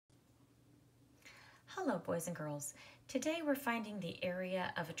Hello boys and girls. Today we're finding the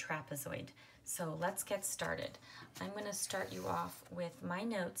area of a trapezoid. So let's get started. I'm going to start you off with my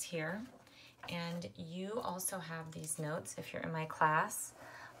notes here, and you also have these notes if you're in my class.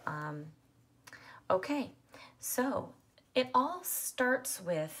 Okay, so it all starts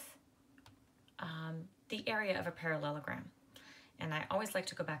with the area of a parallelogram. And I always like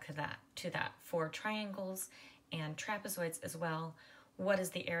to go back to that for triangles and trapezoids as well. What is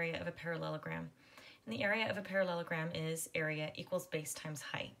the area of a parallelogram? And the area of a parallelogram is area equals base times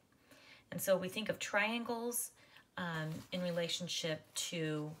height. And so we think of triangles in relationship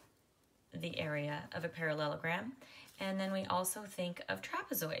to the area of a parallelogram. And then we also think of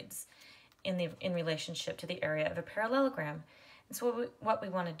trapezoids in relationship to the area of a parallelogram. And so what we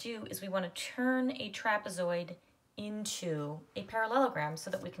want to do is we want to turn a trapezoid into a parallelogram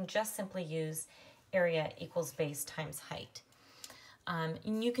so that we can just simply use area equals base times height.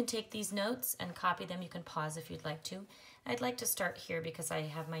 And you can take these notes and copy them. You can pause if you'd like to. I'd like to start here because I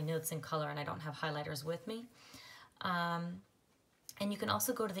have my notes in color and I don't have highlighters with me. And you can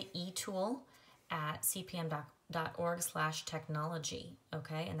also go to the e-tool at cpm.org/technology,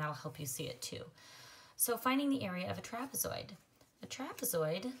 okay? And that'll help you see it too. So finding the area of a trapezoid. A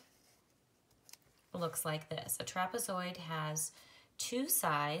trapezoid looks like this. A trapezoid has two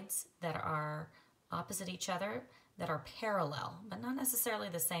sides that are opposite each other, that are parallel, but not necessarily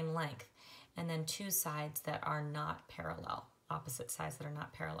the same length, and then two sides that are not parallel, opposite sides that are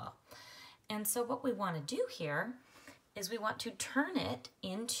not parallel. And so what we want to do here is we want to turn it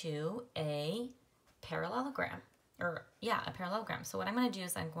into a parallelogram, a parallelogram. So what I'm going to do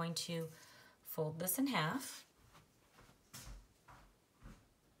is I'm going to fold this in half.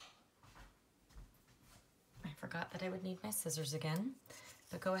 I forgot that I would need my scissors again,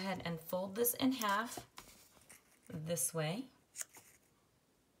 but go ahead and fold this in half this way,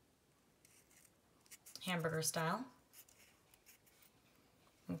 hamburger style.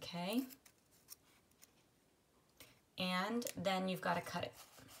 Okay. And then you've got to cut it.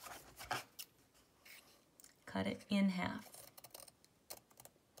 Cut it in half.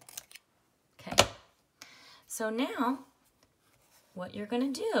 Okay. So now what you're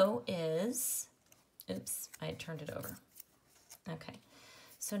going to do is, oops, I had turned it over. Okay.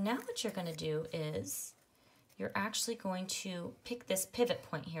 So now what you're going to do is you're actually going to pick this pivot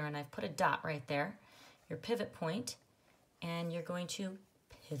point here, and I've put a dot right there, your pivot point, and you're going to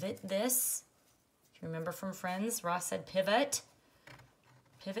pivot this. If you remember from Friends, Ross said pivot.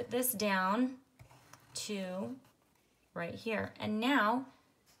 Pivot this down to right here. And now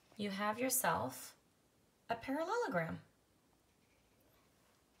you have yourself a parallelogram.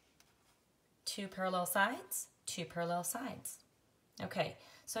 Two parallel sides, two parallel sides. Okay,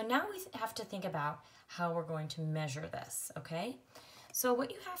 so now we have to think about how we're going to measure this, okay? So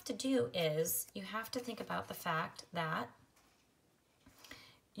what you have to do is you have to think about the fact that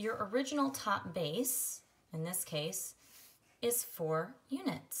your original top base, in this case, is 4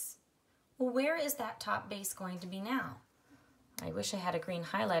 units. Well, where is that top base going to be now? I wish I had a green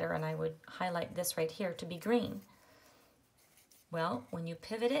highlighter and I would highlight this right here to be green. Well, when you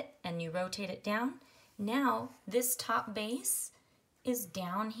pivot it and you rotate it down, now this top base is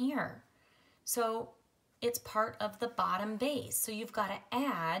down here. So it's part of the bottom base. So you've got to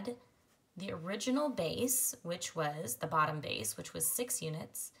add the original base, which was the bottom base, which was 6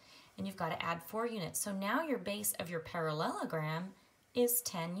 units, and you've got to add 4 units. So now your base of your parallelogram is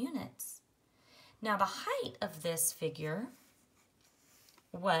 10 units. Now the height of this figure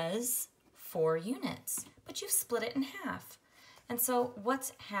was 4 units, but you've split it in half. And so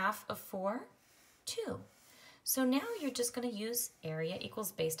what's half of 4? 2. So now you're just going to use area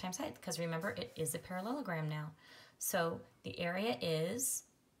equals base times height, because remember, it is a parallelogram now. So the area is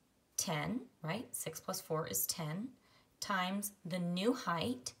 10, right? 6 plus 4 is 10, times the new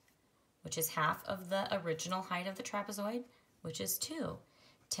height, which is half of the original height of the trapezoid, which is 2.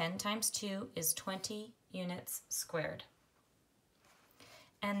 10 times 2 is 20 units squared.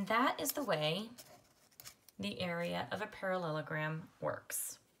 And that is the way the area of a parallelogram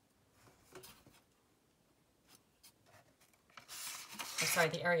works. Sorry,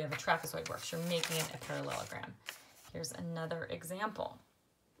 the area of a trapezoid works. You're making it a parallelogram. Here's another example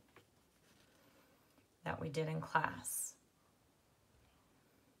that we did in class.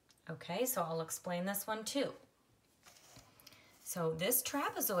 Okay, so I'll explain this one too. So this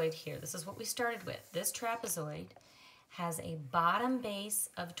trapezoid here, this is what we started with. This trapezoid has a bottom base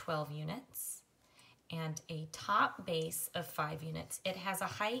of 12 units and a top base of 5 units. It has a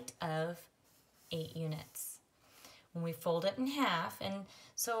height of 8 units. when we fold it in half, and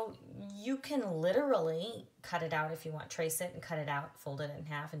so you can literally cut it out if you want, trace it and cut it out, fold it in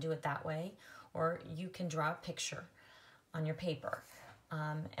half and do it that way, or you can draw a picture on your paper.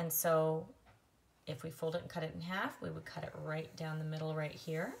 And so if we fold it and cut it in half, we would cut it right down the middle right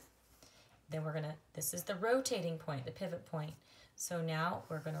here. Then we're gonna, this is the rotating point, the pivot point. So now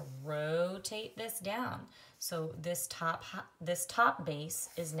we're gonna rotate this down. So this top base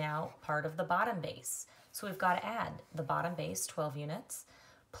is now part of the bottom base. So we've got to add the bottom base, 12 units,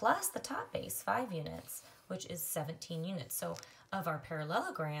 plus the top base, 5 units, which is 17 units. So of our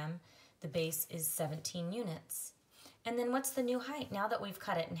parallelogram, the base is 17 units. And then what's the new height? Now that we've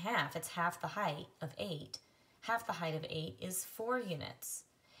cut it in half, it's half the height of 8. Half the height of 8 is 4 units.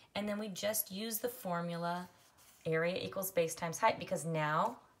 And then we just use the formula area equals base times height, because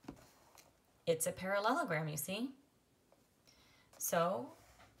now it's a parallelogram, you see? So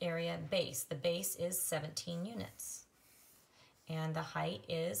area base, the base is 17 units. And the height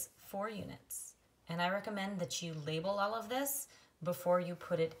is 4 units. And I recommend that you label all of this before you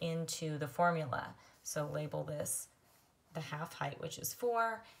put it into the formula. So label this the half height, which is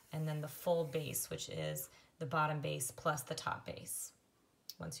 4, and then the full base, which is the bottom base plus the top base,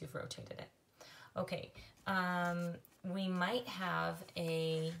 once you've rotated it. Okay, we might have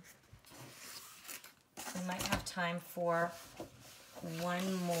time for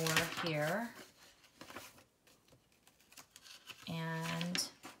one more here. And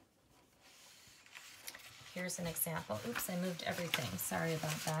here's an example. Oops, I moved everything. Sorry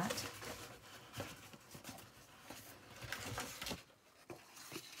about that.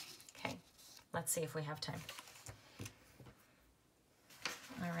 Okay, let's see if we have time.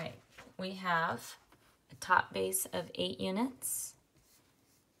 All right, we have a top base of 8 units,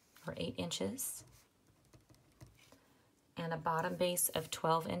 or 8 inches, and a bottom base of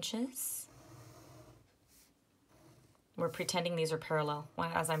 12 inches. We're pretending these are parallel.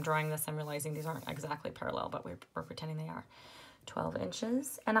 As I'm drawing this, I'm realizing these aren't exactly parallel, but we're pretending they are. 12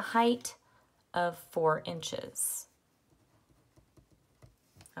 inches, and a height of 4 inches.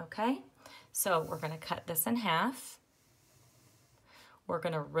 Okay, so we're going to cut this in half. We're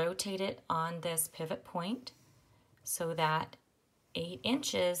going to rotate it on this pivot point so that 8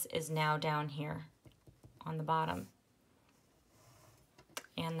 inches is now down here on the bottom.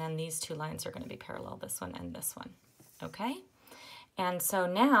 And then these two lines are going to be parallel, this one and this one. Okay? And so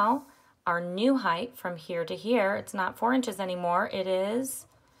now our new height from here to here, it's not 4 inches anymore, it is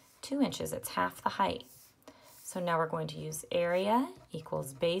 2 inches. It's half the height. So now we're going to use area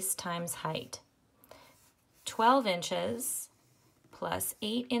equals base times height. 12 inches plus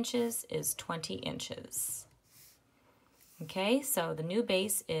 8 inches is 20 inches. Okay, so the new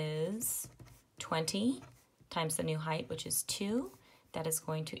base is 20 times the new height, which is 2. That is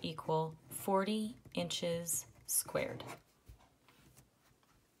going to equal 40 inches squared.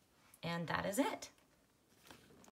 And that is it.